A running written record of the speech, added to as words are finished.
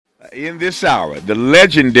In this hour, the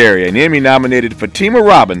legendary and Emmy-nominated Fatima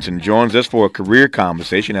Robinson joins us for a career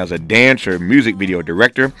conversation as a dancer, music video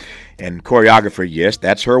director, and choreographer. Yes,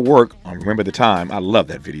 that's her work on Remember the Time. I love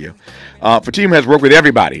that video. Fatima has worked with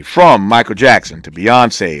everybody from Michael Jackson to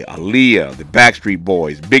Beyonce, Aaliyah, the Backstreet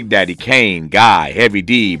Boys, Big Daddy Kane, Guy, Heavy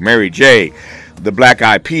D, Mary J., the Black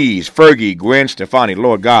Eyed Peas, Fergie, Gwen Stefani.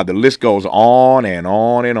 Lord God, the list goes on and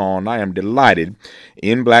on and on. I am delighted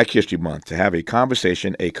in Black History Month to have a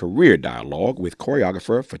conversation, a career dialogue with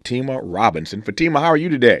choreographer Fatima Robinson. Fatima, how are you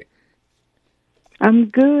today? I'm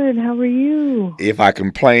good. How are you? If I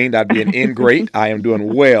complained, I'd be an ingrate. I am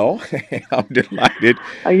doing well. I'm delighted.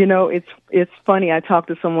 It's funny. I talked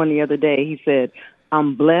to someone the other day. He said,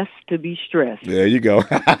 "I'm blessed to be stressed." There you go.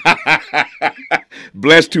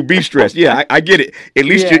 Blessed to be stressed. Yeah, I get it. At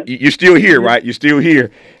least Yes, you're still here, right? You're still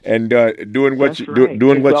here and doing what that's right.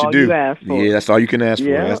 doing It's what you all you do. asked Yeah, for. that's all you can ask for.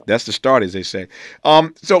 Yeah. That's the start, as they say.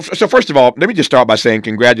 So first of all, let me just start by saying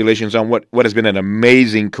congratulations on what has been an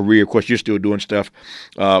amazing career. Of course, you're still doing stuff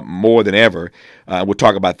more than ever. We'll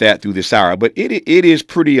talk about that through this hour, but it is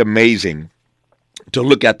pretty amazing to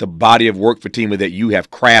look at the body of work, Fatima, that you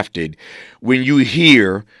have crafted. When you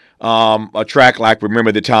hear a track like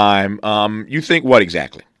 "Remember the Time," you think what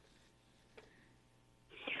exactly?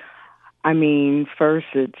 I mean, first,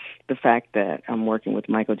 it's the fact that I'm working with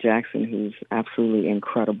Michael Jackson, who's absolutely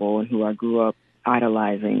incredible and who I grew up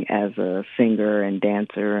idolizing as a singer and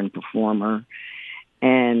dancer and performer.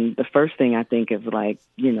 And the first thing I think is like,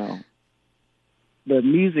 the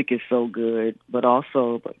music is so good, but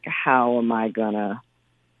also like, how am I gonna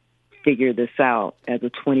figure this out as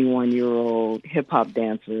a 21-year-old hip hop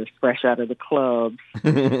dancer, fresh out of the clubs,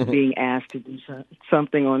 being asked to do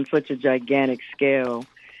something on such a gigantic scale?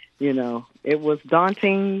 It was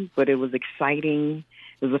daunting, but it was exciting.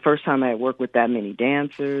 It was the first time I had worked with that many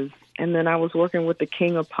dancers. And then I was working with the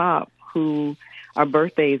king of pop, who our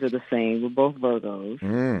birthdays are the same. We're both Virgos.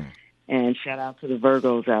 Mm. And shout out to the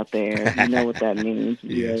Virgos out there. You know what that means.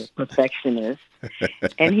 You're a Yes. perfectionist.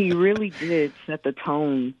 And he really did set the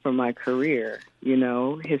tone for my career.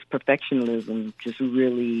 His perfectionism just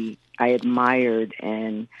really, I admired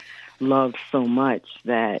and loved so much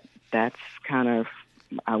that's kind of,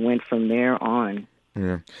 I went from there on.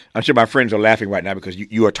 Yeah. I'm sure my friends are laughing right now because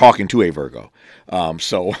you are talking to a Virgo.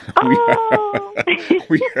 So we, Oh!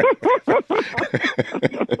 we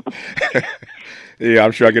yeah,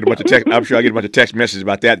 I'm sure I get a bunch of text. I'm sure I get a bunch of text messages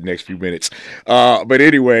about that in the next few minutes. But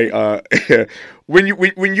anyway, when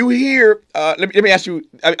you hear, let me ask you.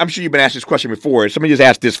 I'm sure you've been asked this question before. Somebody just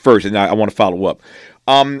asked this first, and I want to follow up.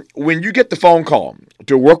 When you get the phone call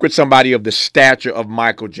to work with somebody of the stature of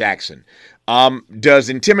Michael Jackson, does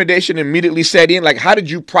intimidation immediately set in? Like, how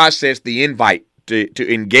did you process the invite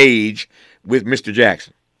to engage with Mr.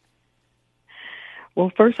 Jackson? Well,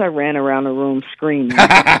 first I ran around the room screaming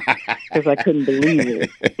because I couldn't believe it.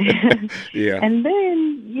 Yeah. And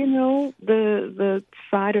then, the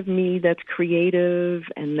side of me that's creative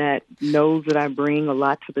and that knows that I bring a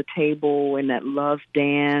lot to the table and that loves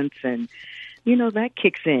dance and, that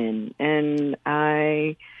kicks in. And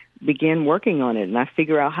I began working on it and I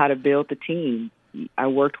figure out how to build the team. I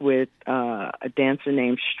worked with a dancer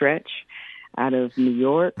named Stretch out of New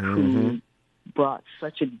York who brought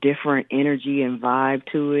such a different energy and vibe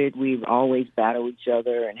to it. We've always battled each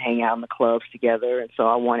other and hang out in the clubs together. And so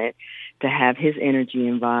I wanted to have his energy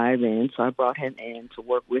and vibe. And so I brought him in to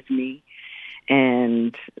work with me.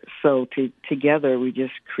 And so together we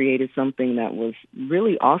just created something that was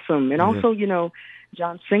really awesome. And also,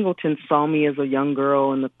 John Singleton saw me as a young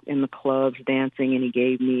girl in the clubs dancing, and he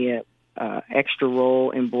gave me a extra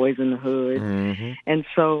role in Boys in the Hood. And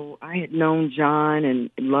so I had known John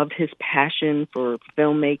and loved his passion for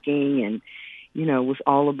filmmaking and, it was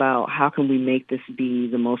all about how can we make this be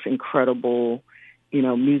the most incredible,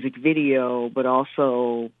 music video, but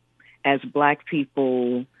also as Black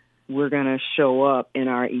people, we're going to show up in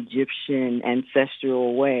our Egyptian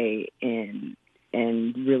ancestral way and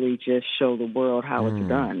really just show the world how it's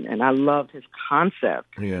done. And I loved his concept.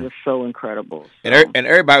 Yeah. It was so incredible. And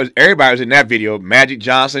everybody was in that video. Magic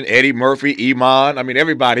Johnson, Eddie Murphy, Iman. I mean,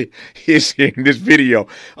 everybody is in this video.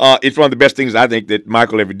 It's one of the best things I think that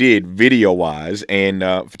Michael ever did, video-wise. And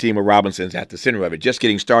Fatima Robinson's at the center of it. Just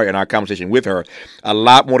getting started in our conversation with her. A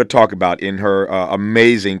lot more to talk about in her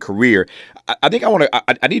amazing career. I think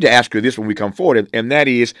I need to ask her this when we come forward, and that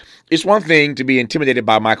is, it's one thing to be intimidated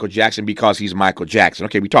by Michael Jackson because he's Michael Jackson.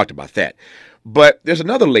 Okay, we talked about that. But there's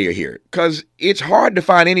another layer here, because it's hard to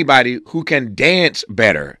find anybody who can dance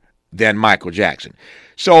better than Michael Jackson.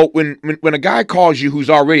 So when a guy calls you who's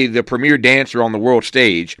already the premier dancer on the world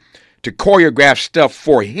stage to choreograph stuff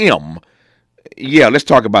for him, Yeah, let's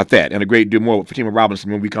talk about that and a great deal more with Fatima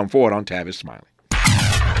Robinson when we come forward on Tavis Smiley.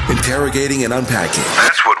 Interrogating and unpacking.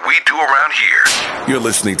 That's what we do around here. You're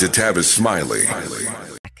listening to Tavis Smiley.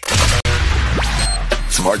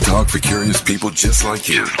 Smart talk for curious people just like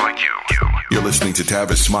you. You're listening to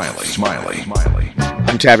Tavis Smiley.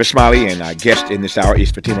 I'm Tavis Smiley, and our guest in this hour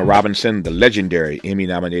is Fatima Robinson, the legendary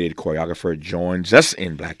Emmy-nominated choreographer, joins us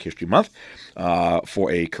in Black History Month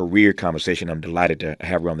for a career conversation. I'm delighted to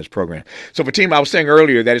have her on this program. So, Fatima, I was saying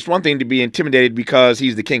earlier that it's one thing to be intimidated because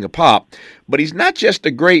he's the king of pop, but he's not just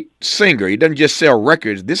a great singer. He doesn't just sell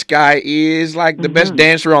records. This guy is like the best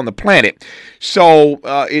dancer on the planet. So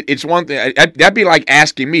it's one thing. That'd be like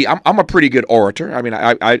asking me. I'm a pretty good orator. I mean,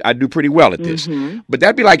 I do pretty well at this. But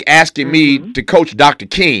that'd be like asking me to coach Dr.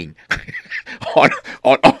 King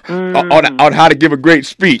on how to give a great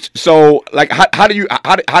speech. So, like, how do you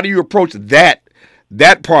approach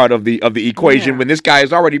that part of the equation when this guy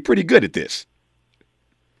is already pretty good at this?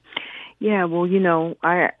 Yeah, well,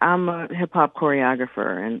 I'm a hip-hop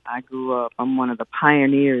choreographer, and I grew up, I'm one of the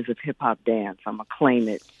pioneers of hip-hop dance. I'm a claim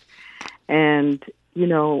it. And,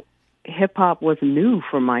 hip-hop was new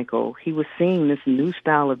for Michael. He was seeing this new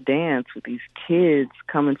style of dance with these kids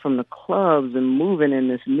coming from the clubs and moving in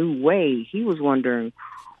this new way. He was wondering,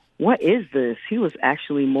 what is this? He was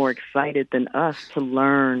actually more excited than us to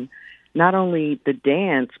learn not only the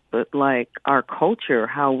dance, but, like, our culture,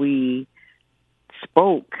 how we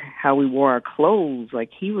spoke, how we wore our clothes.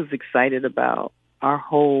 Like, he was excited about our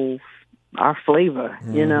flavor,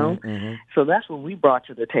 So that's what we brought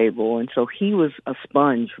to the table. And so he was a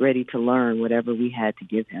sponge ready to learn whatever we had to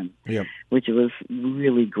give him, which was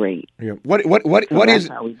really great. Yeah. What is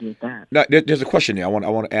how we did that. Now, there's a question there I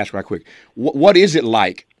want to ask right quick. What is it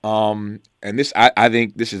like? And this I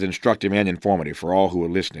think this is instructive and informative for all who are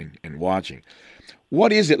listening and watching.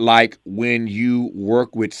 What is it like when you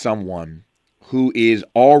work with someone who is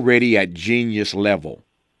already at genius level,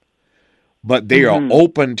 but they are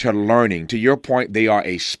open to learning? To your point, they are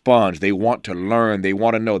a sponge. They want to learn. They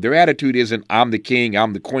want to know. Their attitude isn't, I'm the king,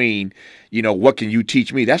 I'm the queen, what can you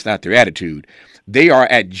teach me? That's not their attitude. They are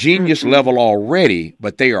at genius level already,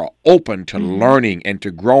 but they are open to learning and to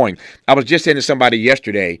growing. I was just saying to somebody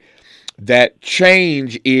yesterday that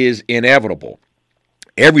change is inevitable.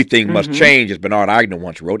 Everything must change, as Bernard Aigner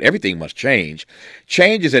once wrote. Everything must change.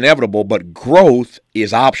 Change is inevitable, but growth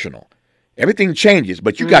is optional. Everything changes,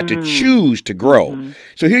 but you got to choose to grow.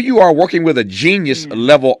 So here you are working with a genius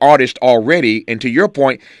level artist already, and to your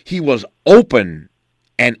point, he was open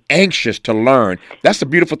and anxious to learn. That's a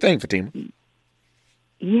beautiful thing, Fatima.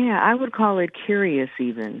 Yeah, I would call it curious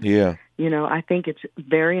even. Yeah. I think it's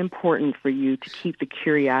very important for you to keep the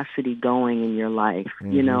curiosity going in your life.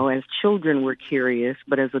 As children, we're curious,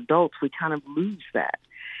 but as adults, we kind of lose that.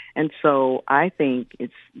 And so I think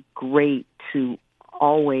it's great to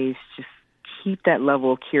always just keep that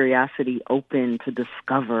level of curiosity open to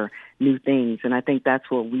discover new things. And I think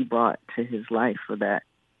that's what we brought to his life for that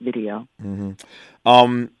video.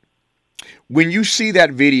 When you see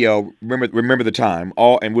that video, remember the time.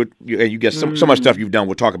 You get so much stuff you've done.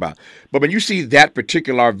 We'll talk about. But when you see that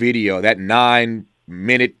particular video, that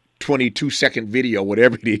 9-minute, 22-second video,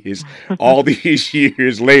 whatever it is, all these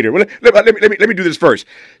years later. Well, let me do this first.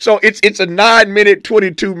 So it's a 9-minute,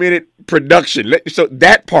 22-minute production. So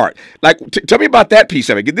that part, like, tell me about that piece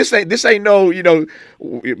of it. This ain't no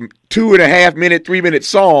 2.5 minute, 3-minute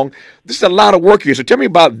song. This is a lot of work here. So tell me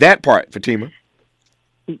about that part, Fatima.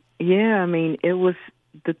 Yeah, I mean, it was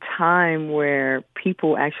the time where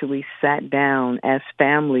people actually sat down as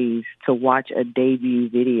families to watch a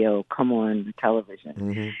debut video come on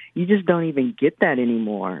television. You just don't even get that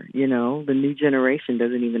anymore. The new generation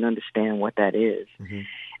doesn't even understand what that is.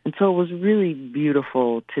 And so it was really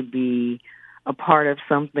beautiful to be a part of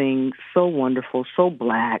something so wonderful, so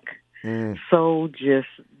Black. So just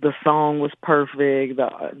the song was perfect,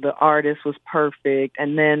 the artist was perfect,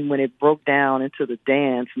 and then when it broke down into the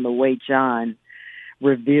dance and the way John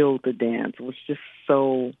revealed the dance was just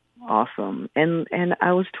so awesome. And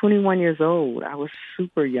I was 21 years old. I was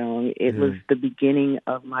super young. It was the beginning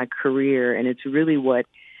of my career, and it's really what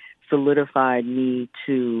solidified me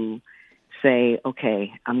to say,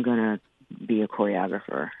 okay, I'm gonna be a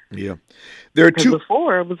choreographer. Yeah, there are two.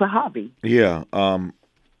 Before it was a hobby. Yeah.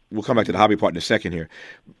 We'll come back to the hobby part in a second here.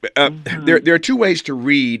 There are two ways to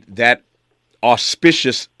read that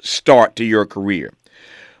auspicious start to your career.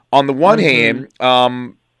 On the one hand,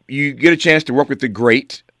 you get a chance to work with the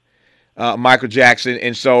great Michael Jackson,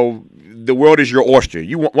 and so the world is your oyster.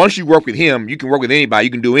 Once you work with him, you can work with anybody.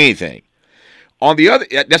 You can do anything. On the other,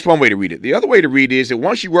 that's one way to read it. The other way to read it is that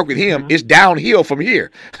once you work with him, it's downhill from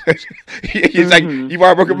here. It's like you've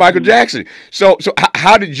already worked with Michael Jackson. So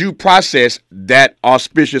how did you process that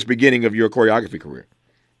auspicious beginning of your choreography career?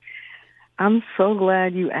 I'm so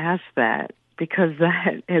glad you asked that, because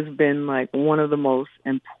that has been like one of the most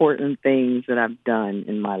important things that I've done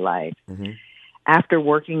in my life. After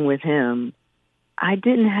working with him, I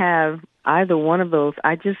didn't have either one of those.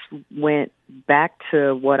 I just went back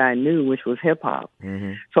to what I knew, which was hip hop.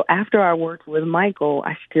 So after I worked with Michael,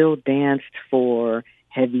 I still danced for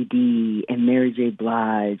Heavy D and Mary J.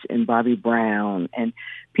 Blige and Bobby Brown and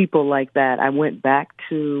people like that. I went back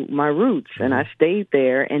to my roots and I stayed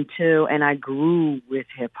there and I grew with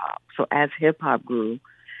hip hop. So as hip hop grew,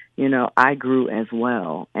 I grew as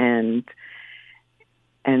well. And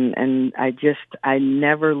I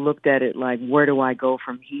never looked at it like, where do I go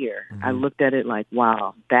from here? I looked at it like,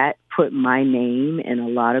 wow, that put my name in a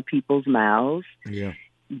lot of people's mouths. Yeah.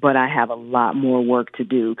 But I have a lot more work to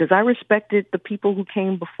do, because I respected the people who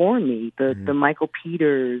came before me, the Michael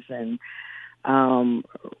Peters and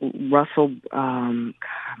Russell, I'm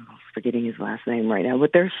forgetting his last name right now,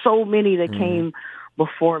 but there's so many that came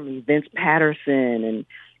before me, Vince Patterson and,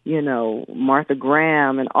 Martha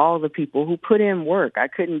Graham and all the people who put in work. I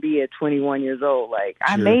couldn't be at 21 years old like,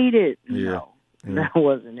 I made it. No, that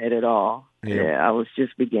wasn't it at all. Yeah, I was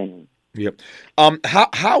just beginning. Yep.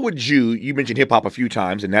 How would you mentioned hip hop a few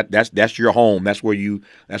times, and that's your home. That's where you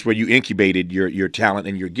incubated your talent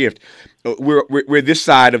and your gift. We're this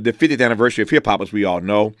side of the 50th anniversary of hip hop, as we all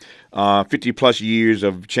know. 50 plus years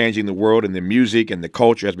of changing the world, and the music and the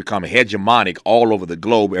culture has become hegemonic all over the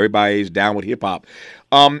globe. Everybody's down with hip hop.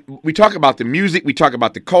 We talk about the music, we talk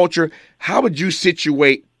about the culture. How would you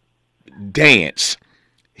situate dance,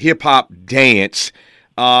 hip hop dance,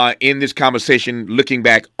 in this conversation, looking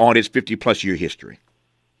back on its 50-plus year history?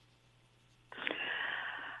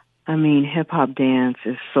 I mean, hip-hop dance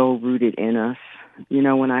is so rooted in us.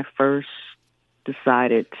 When I first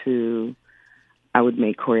decided I would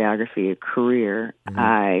make choreography a career,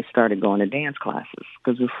 I started going to dance classes,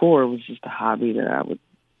 because before it was just a hobby that I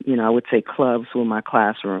would say clubs were my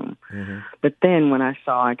classroom. But then when I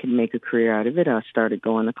saw I could make a career out of it, I started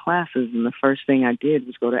going to classes, and the first thing I did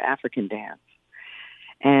was go to African dance.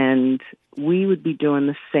 And we would be doing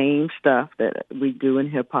the same stuff that we do in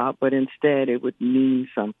hip-hop, but instead it would mean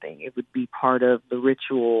something. It would be part of the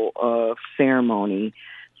ritual of ceremony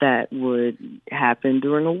that would happen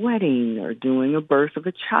during a wedding or during a birth of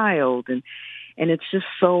a child. And it's just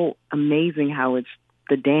so amazing how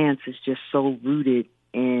the dance is just so rooted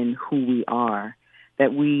in who we are,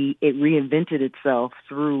 that it reinvented itself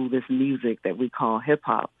through this music that we call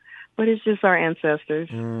hip-hop. But it's just our ancestors.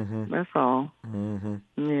 That's all.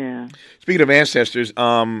 Yeah. Speaking of ancestors,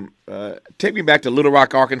 take me back to Little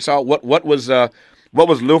Rock, Arkansas. What was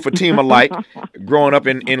Lil Fatima like growing up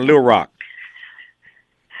in Little Rock?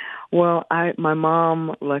 Well, my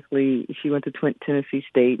mom, luckily, she went to Tennessee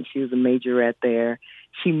State, and she was a majorette there.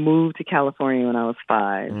 She moved to California when I was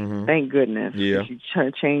 5. Thank goodness. Yeah. She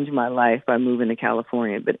changed my life by moving to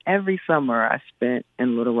California. But every summer I spent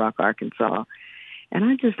in Little Rock, Arkansas. And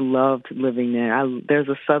I just loved living there. There's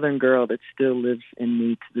a Southern girl that still lives in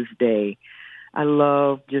me to this day. I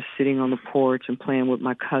love just sitting on the porch and playing with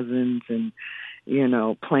my cousins and,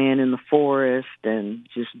 playing in the forest and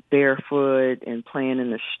just barefoot and playing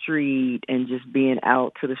in the street and just being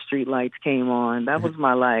out till the street lights came on. That was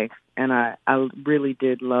my life. And I really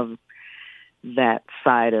did love that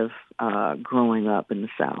side of growing up in the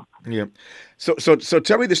South. Yeah. So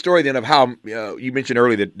tell me the story then of how you mentioned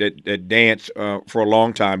earlier that dance for a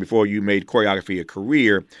long time before you made choreography a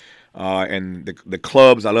career, and the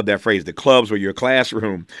clubs. I love that phrase. The clubs were your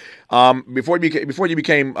classroom. Before you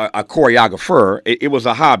became a choreographer, it was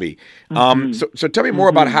a hobby. So tell me more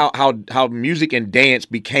about how music and dance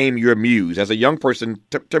became your muse as a young person.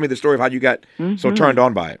 Tell me the story of how you got so turned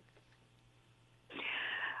on by it.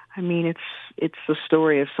 I mean, it's the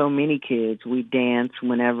story of so many kids. We dance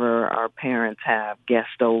whenever our parents have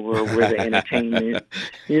guests over with the entertainment.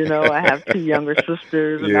 I have 2 younger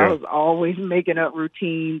sisters, and I was always making up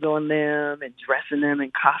routines on them and dressing them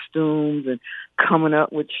in costumes and coming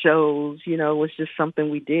up with shows. It was just something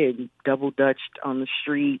we did. We double-dutched on the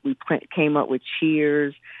street. We came up with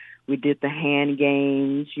cheers. We did the hand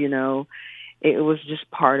games, It was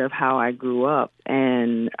just part of how I grew up.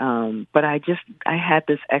 And, but I had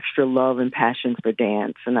this extra love and passion for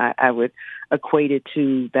dance. And I would equate it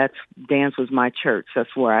to dance was my church.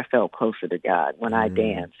 That's where I felt closer to God when I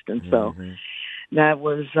danced. And so That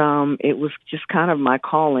was it was just kind of my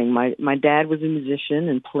calling. My dad was a musician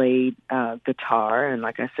and played guitar, and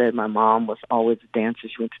like I said, my mom was always a dancer.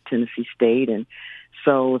 She went to Tennessee State, and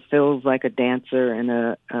so it feels like a dancer and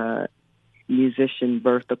a musician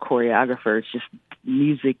birthed a choreographer. It's just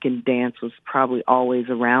music and dance was probably always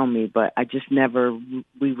around me, but I just never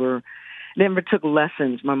took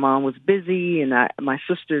lessons. My mom was busy, and my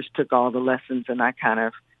sisters took all the lessons, and I kind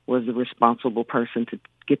of was the responsible person to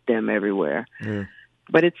get them everywhere. Yeah.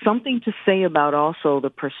 But it's something to say about also the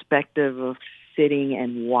perspective of sitting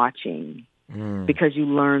and watching, because you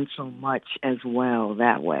learn so much as well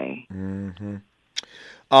that way. Mm-hmm.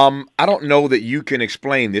 I don't know that you can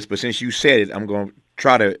explain this, but since you said it, I'm going to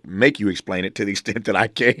try to make you explain it to the extent that I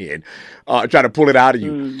can. Try to pull it out of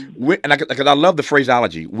you. Because I love the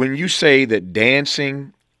phraseology. When you say that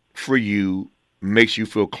dancing for you makes you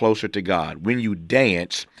feel closer to God, when you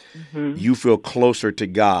dance, you feel closer to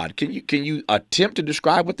God. Can you attempt to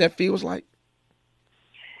describe what that feels like?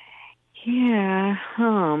 Yeah,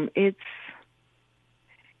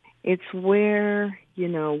 it's where,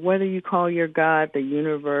 whether you call your God the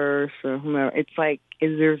universe or whomever, it's like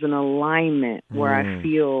there's an alignment where I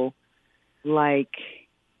feel like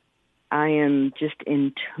I am just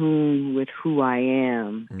in tune with who I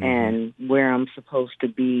am and where I'm supposed to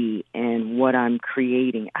be and what I'm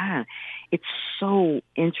creating. It's so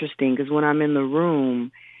interesting because when I'm in the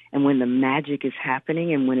room and when the magic is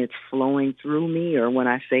happening and when it's flowing through me, or when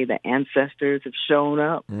I say the ancestors have shown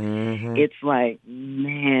up, it's like,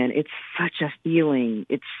 man, it's such a feeling.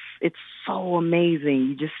 It's so amazing.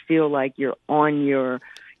 You just feel like you're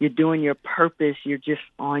doing your purpose. You're just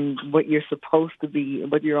on what you're supposed to be,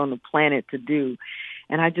 what you're on the planet to do.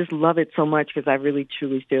 And I just love it so much because I really,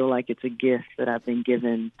 truly feel like it's a gift that I've been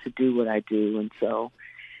given to do what I do. And so,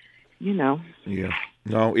 Yeah.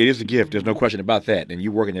 No, it is a gift. There's no question about that. And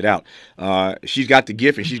you're working it out. She's got the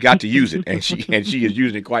gift and she's got to use it. And she is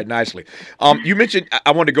using it quite nicely. You mentioned,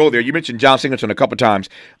 I wanted to go there. You mentioned John Singleton a couple times.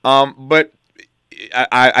 But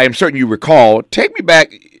I am certain you recall. Take me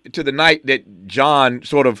back to the night that John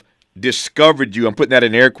sort of discovered you. I'm putting that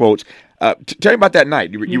in air quotes. Tell me about that night.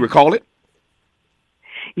 You recall it?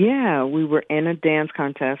 Yeah, we were in a dance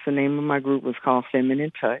contest. The name of my group was called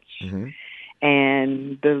Feminine Touch.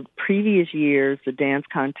 And the previous years, the dance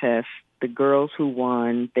contest, the girls who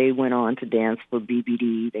won, they went on to dance for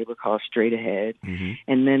BBD. They were called Straight Ahead.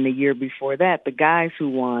 And then the year before that, the guys who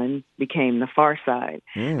won became the Far Side.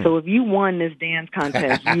 So if you won this dance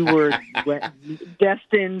contest, you were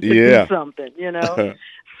destined to do something,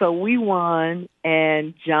 So we won,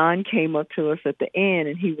 and John came up to us at the end,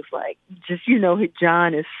 and he was like,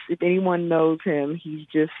 John is, if anyone knows him, he's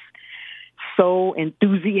just so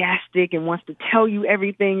enthusiastic and wants to tell you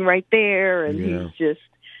everything right there, and he's just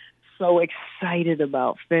so excited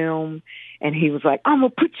about film. And he was like, I'm going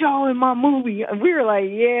to put y'all in my movie. And we were like,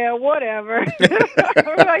 yeah, whatever.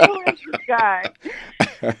 We're like, who is this guy?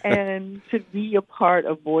 And to be a part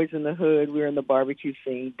of Boys in the Hood, we were in the barbecue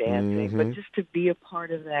scene dancing, but just to be a part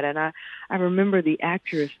of that. And I remember the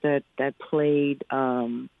actress that played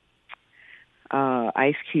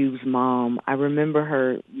Ice Cube's mom. I remember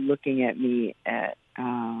her looking at me at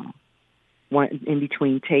in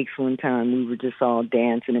between takes one time. We were just all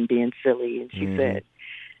dancing and being silly, and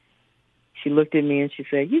she looked at me and she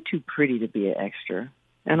said, "You're too pretty to be an extra."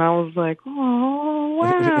 And I was like, "Oh,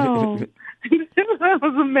 wow." That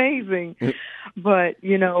was amazing. But,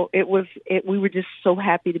 we were just so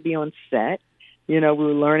happy to be on set. We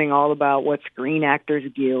were learning all about what Screen Actors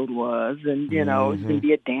Guild was, and, you can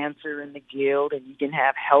be a dancer in the guild, and you can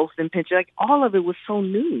have health and pension. Like, all of it was so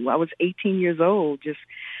new. I was 18 years old, just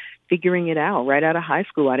figuring it out right out of high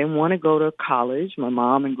school. I didn't want to go to college. My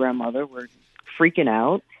mom and grandmother were freaking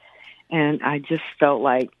out, and I just felt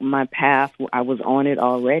like my path, I was on it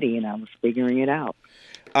already, and I was figuring it out.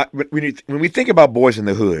 When we think about Boys in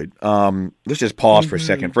the Hood, let's just pause for a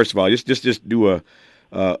second. First of all, just do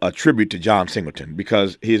a tribute to John Singleton,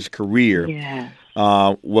 because his career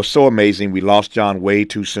was so amazing. We lost John way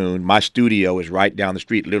too soon. My studio is right down the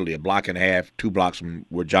street, literally a block and a half, 2 blocks from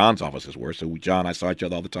where John's offices were. So John and I saw each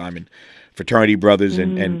other all the time, and fraternity brothers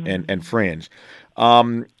and friends.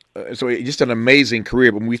 So it's just an amazing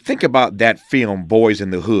career. But when we think about that film, Boys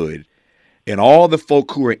in the Hood, and all the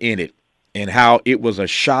folk who are in it, and how it was a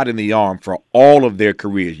shot in the arm for all of their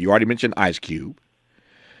careers. You already mentioned Ice Cube.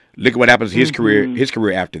 Look at what happens to his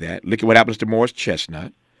career after that. Look at what happens to Morris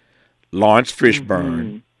Chestnut, Lawrence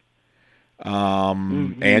Fishburne,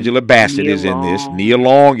 Angela Bassett is in this. Nia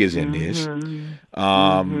Long is in this.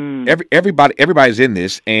 Everybody's in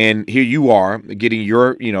this, and here you are getting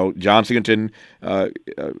your, John Singleton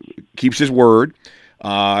keeps his word.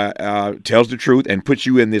 tells the truth and puts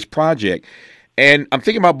you in this project. And I'm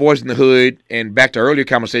thinking about Boys in the Hood and back to earlier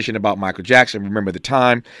conversation about Michael Jackson, Remember the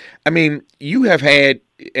Time. I mean, you have had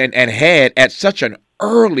and had at such an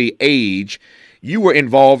early age, you were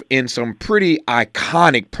involved in some pretty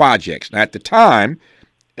iconic projects. Now, at the time,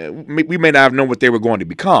 we may not have known what they were going to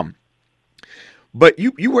become, but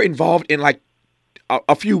you were involved in like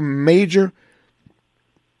a few major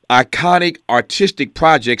iconic artistic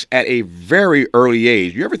projects at a very early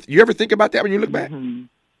age. You ever think about that when you look back? Mm-hmm.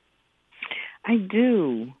 I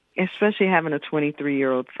do, especially having a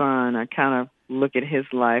 23-year-old son. I kind of look at his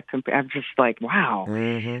life. I'm just like, wow,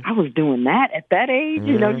 I was doing that at that age.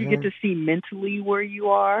 You know, you get to see mentally where you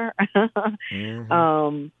are.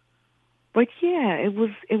 But yeah, it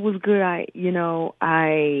was good.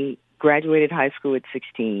 I graduated high school at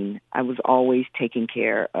 16. I was always taking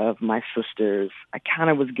care of my sisters. I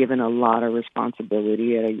kind of was given a lot of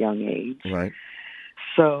responsibility at a young age. Right.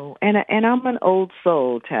 So, and I'm an old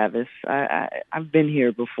soul, Tavis. I've been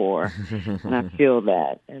here before, and I feel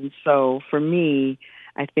that. And so, for me,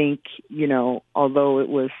 I think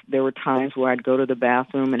although there were times where I'd go to the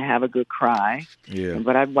bathroom and have a good cry,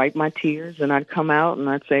 but I'd wipe my tears and I'd come out and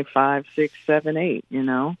I'd say 5, 6, 7, 8.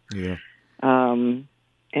 Yeah.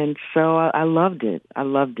 And so I loved it. I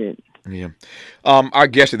loved it. Yeah. Our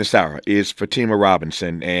guest in this hour is Fatima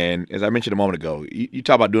Robinson. And as I mentioned a moment ago, you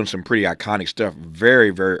talk about doing some pretty iconic stuff very,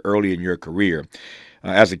 very early in your career.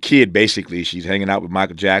 As a kid, basically, she's hanging out with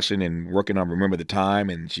Michael Jackson and working on Remember the Time.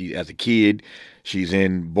 And as a kid, she's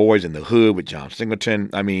in Boys in the Hood with John Singleton.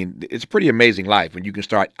 I mean, it's a pretty amazing life when you can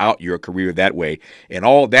start out your career that way. And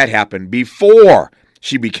all that happened before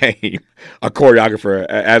she became a choreographer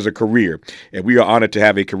as a career. And we are honored to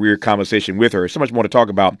have a career conversation with her. So much more to talk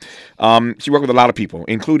about. She worked with a lot of people,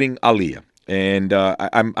 including Aaliyah. And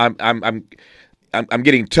I'm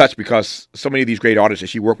getting touched because so many of these great artists that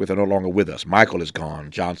she worked with are no longer with us. Michael is gone.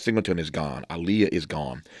 John Singleton is gone. Aaliyah is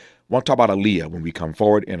gone. I want to talk about Aaliyah when we come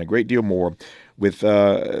forward and a great deal more with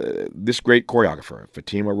this great choreographer,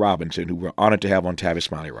 Fatima Robinson, who we're honored to have on Tavis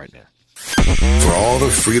Smiley right now. For all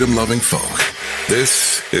the freedom-loving folk,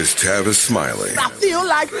 this is Tavis Smiley. I feel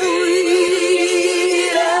like freedom.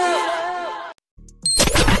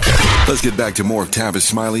 Let's get back to more of Tavis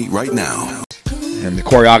Smiley right now. And the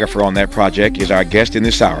choreographer on that project is our guest in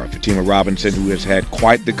this hour, Fatima Robinson, who has had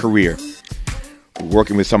quite the career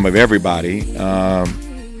working with some of everybody.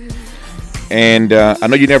 And I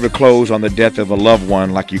know you never close on the death of a loved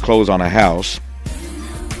one like you close on a house,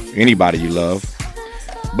 anybody you love.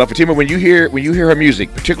 But Fatima, when you hear her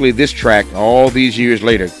music, particularly this track, all these years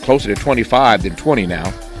later, closer to 25 than 20 now,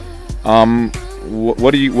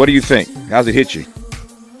 what do you think? How's it hit you?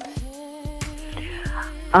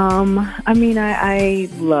 I mean, I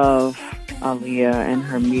love Aaliyah and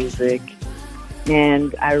her music,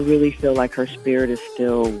 and I really feel like her spirit is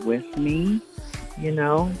still with me.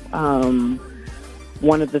 One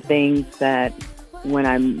of the things that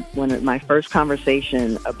when my first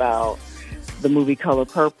conversation about the movie Color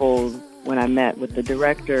Purple, when I met with the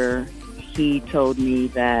director, he told me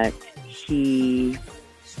that in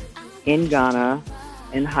Ghana,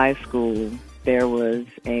 in high school, there was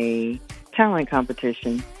a talent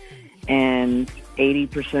competition, and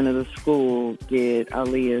 80% of the school did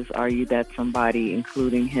Aaliyah's Are You That Somebody,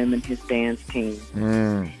 including him and his dance team.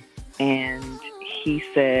 And he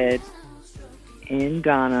said, in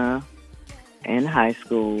Ghana, in high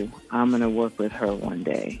school, I'm going to work with her one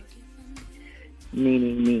day.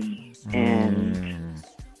 Meaning me. And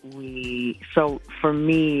so for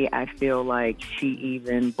me, I feel like she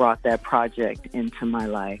even brought that project into my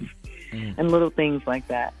life. And little things like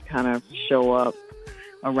that kind of show up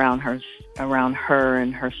around her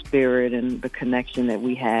and her spirit and the connection that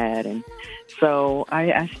we had. And so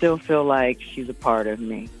I still feel like she's a part of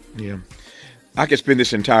me. Yeah. I could spend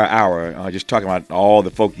this entire hour just talking about all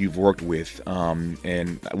the folk you've worked with,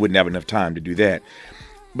 and I wouldn't have enough time to do that.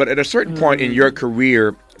 But at a certain point in your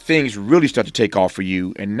career, things really start to take off for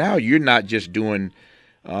you, and now you're not just dancing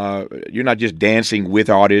with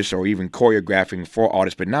artists or even choreographing for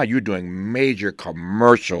artists, but now you're doing major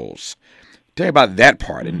commercials. Tell me about that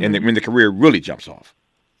part, and when the career really jumps off.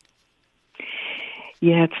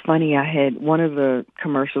 Yeah, it's funny. I had one of the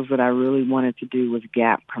commercials that I really wanted to do was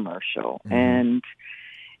Gap commercial, and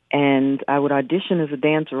I would audition as a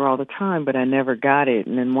dancer all the time, but I never got it.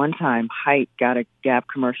 And then one time, Hype got a Gap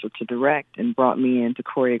commercial to direct and brought me in to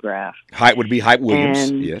choreograph. Hype would be Hype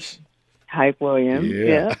Williams, yes. Hype Williams,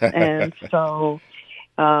 yeah. And so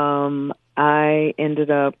I ended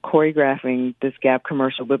up choreographing this Gap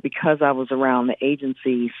commercial, but because I was around the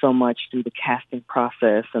agency so much through the casting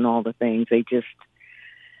process and all the things,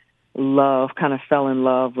 kind of fell in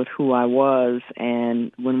love with who I was.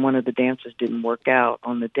 And when one of the dancers didn't work out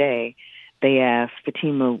on the day, they asked,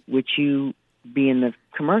 Fatima, would you be in the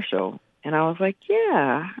commercial? And I was like,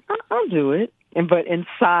 yeah, I'll do it. But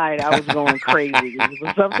inside, I was going crazy. It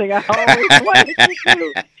was something I always wanted to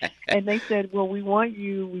do. And they said, well, we want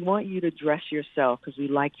you to dress yourself because we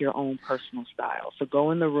like your own personal style. So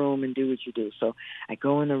go in the room and do what you do. So I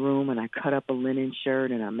go in the room and I cut up a linen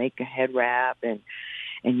shirt and I make a head wrap and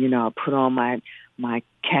I put on my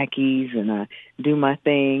khakis and I do my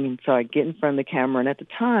thing. And so I get in front of the camera. And at the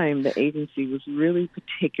time, the agency was really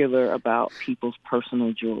particular about people's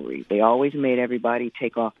personal jewelry. They always made everybody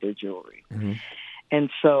take off their jewelry. Mm-hmm.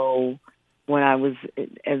 And so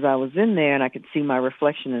as I was in there and I could see my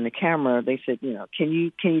reflection in the camera, they said, can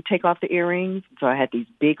you take off the earrings? So I had these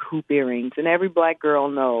big hoop earrings, and every black girl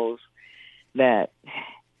knows that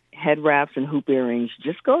head wraps and hoop earrings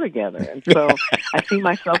just go together. And so I see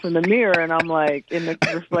myself in the mirror and I'm like, in the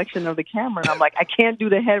reflection of the camera, and I'm like, I can't do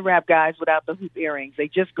the head wrap, guys, without the hoop earrings. They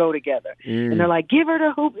just go together. And they're like, give her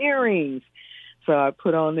the hoop earrings. So I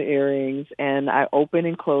put on the earrings and I open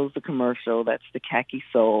and close the commercial. That's the Khaki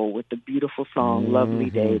Soul with the beautiful song Lovely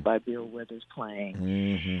Day by Bill Withers playing.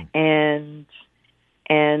 Mm-hmm.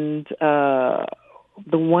 And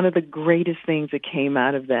one of the greatest things that came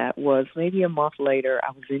out of that was maybe a month later, I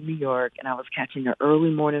was in New York and I was catching an early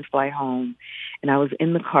morning flight home, and I was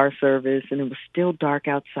in the car service and it was still dark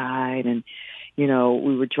outside, and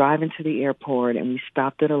we were driving to the airport and we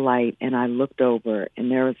stopped at a light, and I looked over and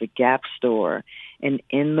there was a Gap store, and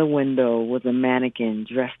in the window was a mannequin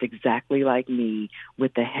dressed exactly like me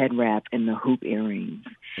with the head wrap and the hoop earrings.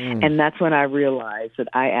 And that's when I realized that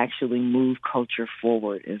I actually move culture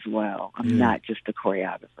forward as well. I'm not just a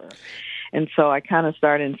choreographer. And so I kind of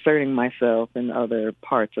started inserting myself in other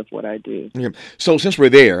parts of what I do. Yeah. So since we're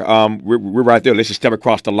there, we're right there. Let's just step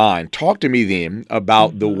across the line. Talk to me then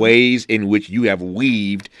about the ways in which you have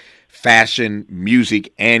weaved fashion,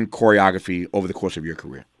 music, and choreography over the course of your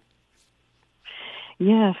career.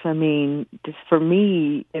 Yes, I mean, just for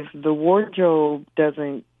me, if the wardrobe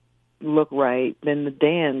doesn't look right, then the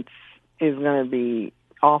dance is going to be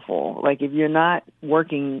awful. Like if you're not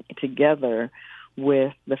working together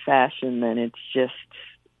with the fashion, then it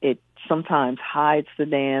sometimes hides the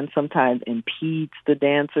dance, sometimes impedes the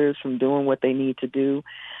dancers from doing what they need to do.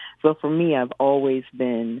 So for me, I've always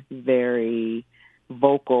been very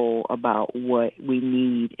vocal about what we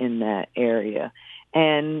need in that area.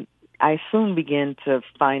 And I soon began to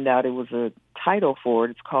find out it was a title for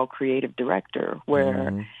it. It's called creative director,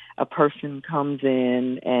 where a person comes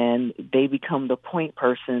in and they become the point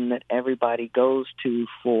person that everybody goes to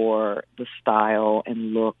for the style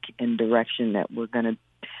and look and direction that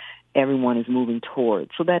everyone is moving towards,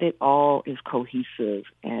 so that it all is cohesive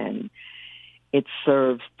and it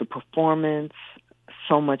serves the performance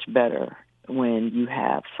so much better when you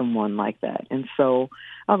have someone like that. And so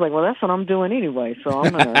I was like, well, that's what I'm doing anyway, so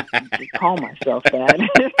I'm going to call myself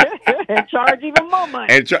that and charge even more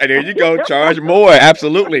money. And there you go, charge more,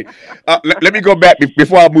 absolutely. Let me go back,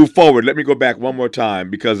 before I move forward, let me go back one more time,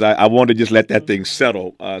 because I want to just let that thing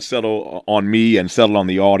settle on me and settle on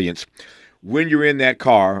the audience. When you're in that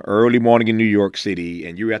car early morning in New York City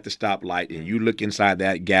and you're at the stoplight and you look inside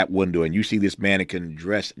that Gap window and you see this mannequin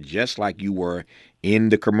dressed just like you were in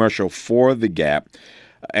the commercial for the Gap,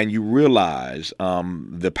 and you realize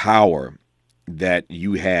the power that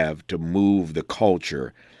you have to move the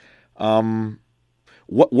culture,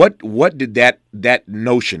 what did that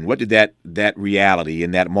notion, what did that reality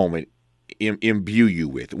in that moment imbue you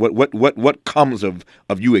with? What comes of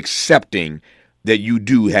you accepting that you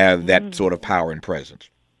do have that sort of power and presence?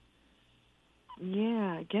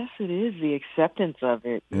 Yeah, I guess it is the acceptance of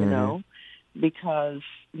it, because,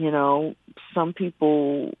 some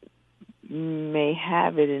people may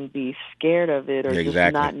have it and be scared of it or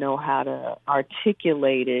just not know how to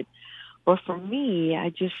articulate it. But for me,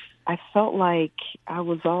 I felt like I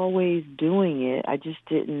was always doing it. I just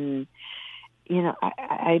didn't,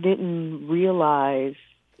 I didn't realize,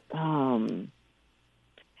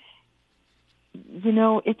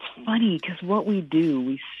 it's funny because what we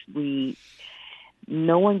do, we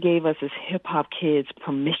no one gave us as hip hop kids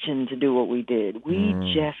permission to do what we did. We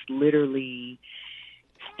just literally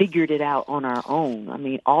figured it out on our own. I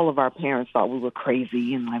mean, all of our parents thought we were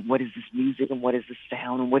crazy and like, what is this music and what is this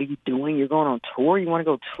sound and what are you doing? You're going on tour? You want to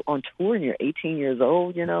go on tour and you're 18 years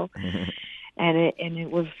old, And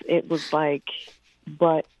it was like,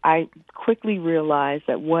 but I quickly realized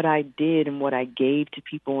that what I did and what I gave to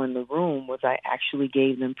people in the room was I actually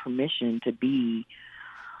gave them permission to be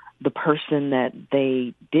the person that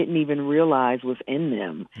they didn't even realize was in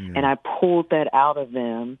them. And I pulled that out of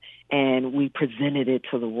them, and we presented it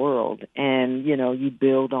to the world. And, you know, you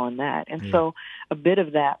build on that. And so a bit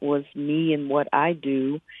of that was me and what I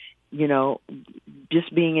do, you know,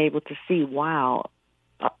 just being able to see, wow,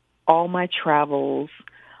 all my travels,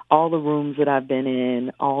 all the rooms that I've been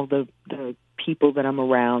in, all the people that I'm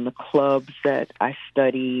around, the clubs that I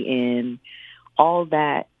study in, all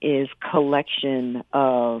that is collection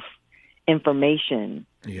of information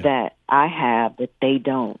that I have that they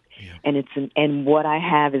don't. And and what I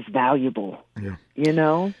have is valuable, you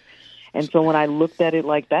know? And so when I looked at it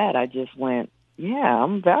like that, I just went, yeah,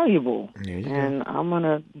 I'm valuable, and I'm going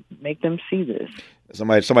to make them see this.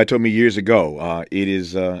 Somebody told me years ago, it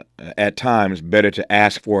is at times better to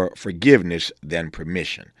ask for forgiveness than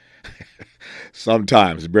permission.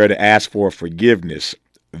 Sometimes it's better to ask for forgiveness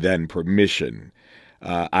than permission.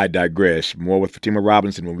 I digress. More with Fatima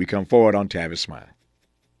Robinson when we come forward on Tavis Smiley.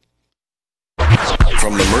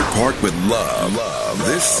 From Leimert Park with love,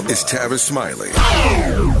 this is Tavis Smiley.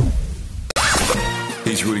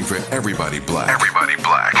 He's rooting for everybody black. Everybody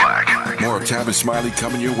black. More of Tavis Smiley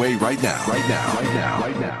coming your way right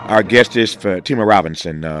now. Our guest is Fatima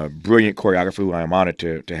Robinson, brilliant choreographer who I am honored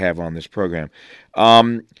to have on this program.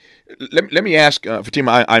 Let me ask,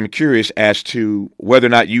 Fatima, I'm curious as to whether or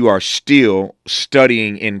not you are still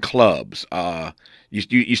studying in clubs.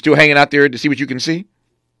 You still hanging out there to see what you can see?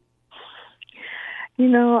 You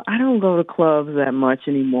know, I don't go to clubs that much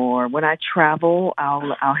anymore. When I travel,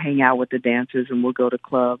 I'll hang out with the dancers and we'll go to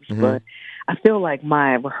clubs. But I feel like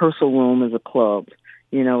my rehearsal room is a club.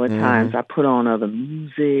 You know, at times I put on other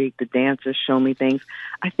music, the dancers show me things.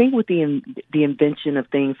 I think with the invention of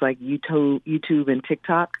things like YouTube and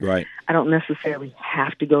TikTok, right, I don't necessarily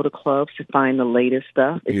have to go to clubs to find the latest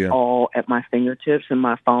stuff. It's all at my fingertips and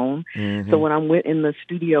my phone. So when I'm in the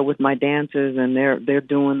studio with my dancers and they're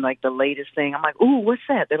doing like the latest thing, I'm like, ooh, what's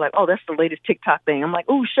that? They're like, oh, that's the latest TikTok thing. I'm like,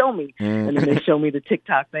 ooh, show me. And then they show me the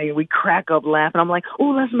TikTok thing and we crack up laughing. I'm like,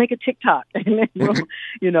 ooh, let's make a TikTok. And then,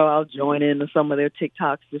 you know, I'll join into some of their TikToks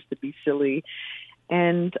just to be silly.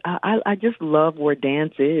 And I just love where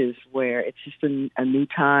dance is, where it's just a new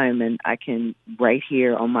time, and I can right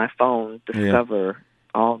here on my phone discover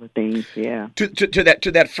all the things.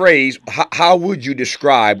 To that phrase, how would you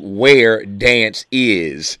describe where dance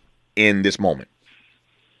is in this moment?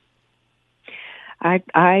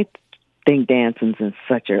 I think dancing's in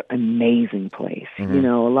such an amazing place. You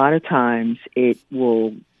know, a lot of times it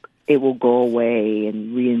will go away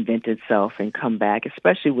and reinvent itself and come back,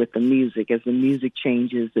 especially with the music. As the music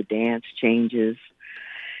changes, the dance changes,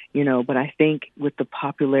 you know. But I think with the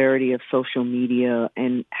popularity of social media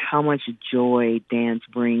and how much joy dance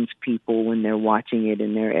brings people when they're watching it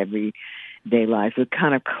in their everyday lives, the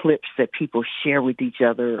kind of clips that people share with each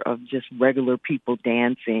other of just regular people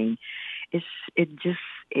dancing,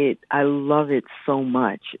 I love it so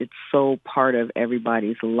much. It's so part of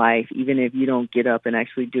everybody's life. Even if you don't get up and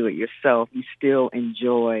actually do it yourself, you still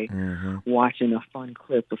enjoy watching a fun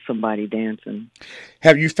clip of somebody dancing.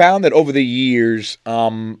 Have you found that over the years,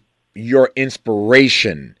 your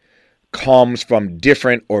inspiration comes from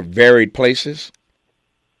different or varied places?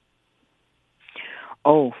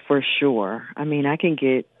 Oh, for sure. I mean, I can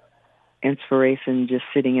get inspiration just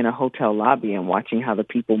sitting in a hotel lobby and watching how the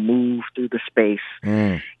people move through the space.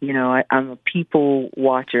 You know, I'm a people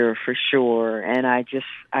watcher for sure, and I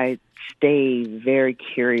stay very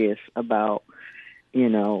curious about, you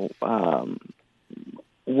know,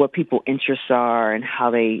 what people's interests are and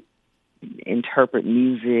how they interpret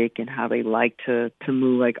music and how they like to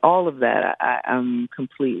move. Like all of that, I'm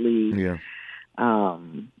completely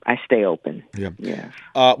I stay open.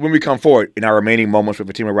 When we come forward in our remaining moments with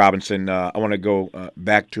Fatima Robinson, I want to go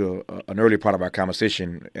back to an earlier part of our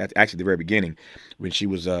conversation, actually the very beginning, when she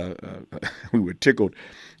was, we were tickled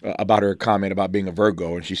about her comment about being a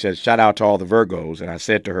Virgo. And she said, shout out to all the Virgos. And I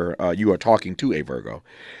said to her, you are talking to a Virgo.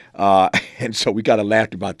 And so we kind of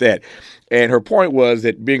laughed about that. And her point was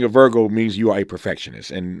that being a Virgo means you are a perfectionist.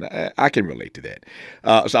 And I can relate to that.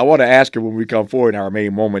 So I want to ask her when we come forward in our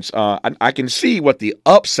remaining moments, I can see what the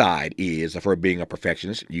upside is of her being a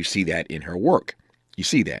perfectionist. You see that in her work. You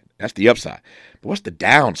see that. That's the upside. But what's the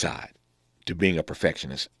downside to being a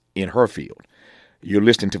perfectionist in her field? You're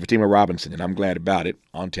listening to Fatima Robinson, and I'm glad about it,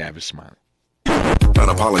 on Tavis Smiley.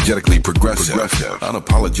 Unapologetically progressive.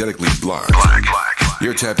 Unapologetically black.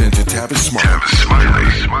 You're tapped into Tavis Smiley.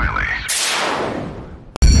 Smiley.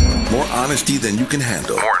 More honesty than you can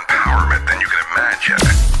handle. More empowerment than you can imagine.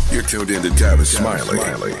 You're tuned in to Tavis Smiley.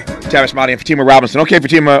 Tavis, Smiley, and Fatima Robinson. Okay,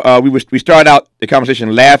 Fatima, we started out the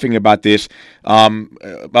conversation laughing about this,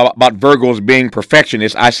 about Virgos being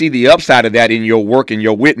perfectionists. I see the upside of that in your work and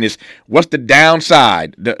your witness. What's the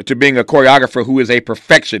downside to being a choreographer who is a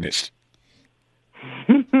perfectionist?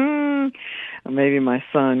 Maybe my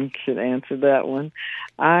son should answer that one.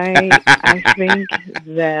 I think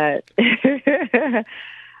that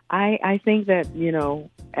I think that, you know,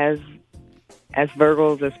 as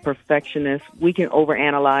Virgos, as perfectionists, we can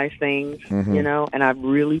overanalyze things, you know, and I've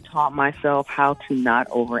really taught myself how to not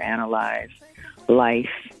overanalyze life,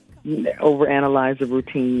 overanalyze the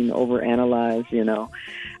routine, overanalyze, you know.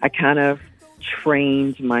 I kind of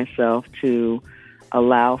trained myself to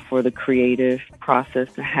allow for the creative process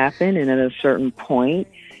to happen, and at a certain point,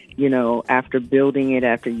 you know, after building it,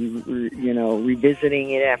 after you know,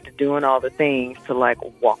 revisiting it, after doing all the things, to like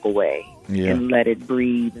walk away and let it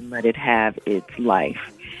breathe and let it have its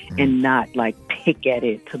life, and not like pick at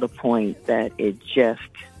it to the point that it just,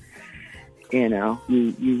 you know,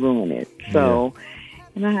 you ruin it. So,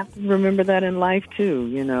 and I have to remember that in life too,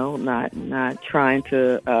 you know, not trying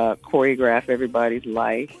to choreograph everybody's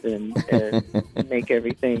life and make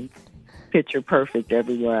everything picture perfect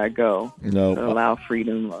everywhere I go. No, to allow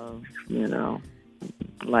freedom of, you know,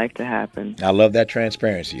 life to happen. I love that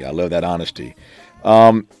transparency. I love that honesty.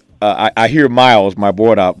 I hear Miles, my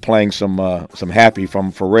boy, out playing some Happy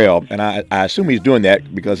from Pharrell, and I assume he's doing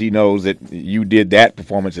that because he knows that you did that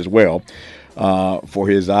performance as well for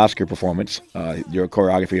his Oscar performance, your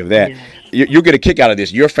choreography of that. Yeah. You'll get a kick out of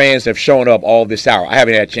this. Your fans have shown up all this hour. I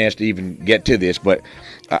haven't had a chance to even get to this, but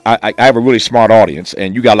I have a really smart audience,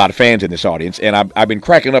 and you got a lot of fans in this audience, and I've been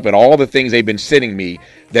cracking up at all the things they've been sending me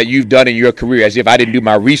that you've done in your career, as if I didn't do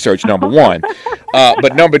my research, number one.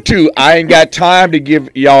 But number two, I ain't got time to give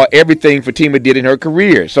y'all everything Fatima did in her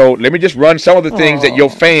career. So let me just run some of the things that your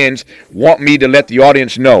fans want me to let the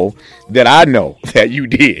audience know that I know that you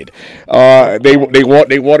did. They want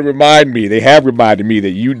to remind me, they have reminded me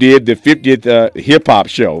that you did the 50th hip-hop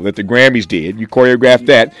show that the Grammys did. You choreographed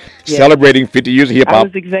that, celebrating 50 years of hip-hop. I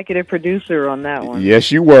was executive producer on that one.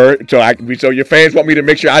 Yes, you were. So your fans want me to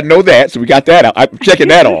make sure I know that. So we got that out. I'm checking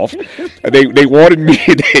that off. They wanted me.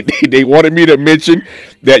 They wanted me to mention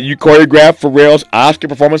that you choreographed Pharrell's Oscar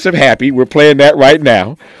performance of Happy. We're playing that right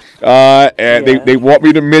now. And they want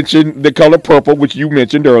me to mention The Color Purple, which you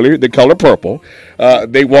mentioned earlier, The Color Purple.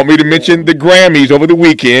 They want me to mention the Grammys over the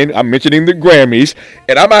weekend. I'm mentioning the Grammys,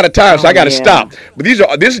 and I'm out of time, so I got to stop. But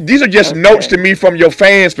these are just notes to me from your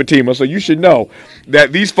fans, Fatima, so you should know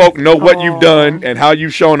that these folk know what you've done and how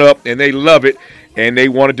you've shown up, and they love it, and they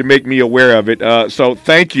wanted to make me aware of it. So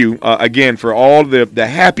thank you again for all the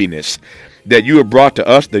happiness that you have brought to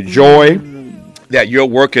us, the joy that your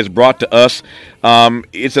work has brought to us.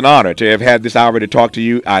 It's an honor to have had this hour to talk to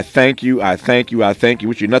you. I thank you. I thank you. I thank you.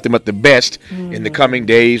 Wish you nothing but the best in the coming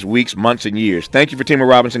days, weeks, months, and years. Thank you, Fatima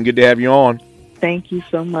Robinson. Good to have you on. Thank you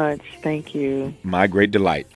so much. Thank you. My great delight.